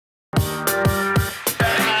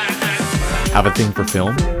Have a thing for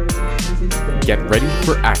film? Get ready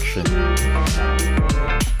for action.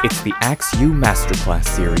 It's the Axe U Masterclass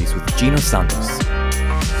series with Gino Santos.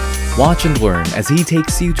 Watch and learn as he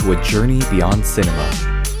takes you to a journey beyond cinema.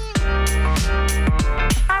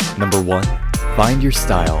 Number 1. Find your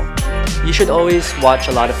style. You should always watch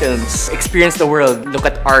a lot of films, experience the world, look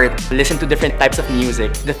at art, listen to different types of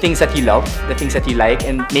music, the things that you love, the things that you like,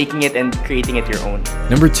 and making it and creating it your own.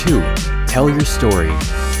 Number 2. Tell your story.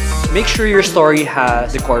 Make sure your story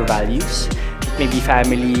has the core values. It may be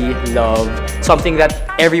family, love, something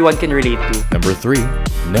that everyone can relate to. Number 3.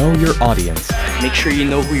 Know your audience. Make sure you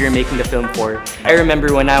know who you're making the film for. I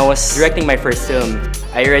remember when I was directing my first film,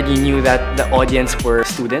 I already knew that the audience were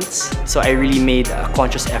students, so I really made a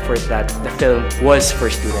conscious effort that the film was for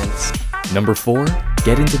students. Number 4.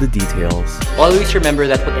 Get into the details. Always remember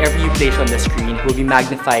that whatever you place on the screen will be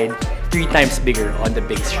magnified 3 times bigger on the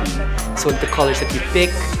big screen. So the colors that you pick,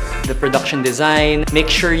 the production design, make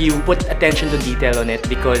sure you put attention to detail on it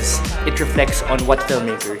because it reflects on what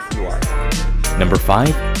filmmaker you are. Number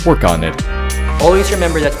 5. Work on it. Always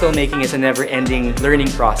remember that filmmaking is a never-ending learning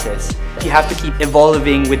process. You have to keep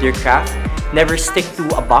evolving with your craft. Never stick to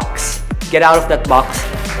a box. Get out of that box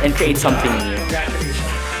and create something new.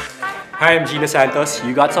 Hi, I'm Gino Santos.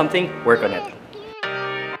 You got something? Work on it.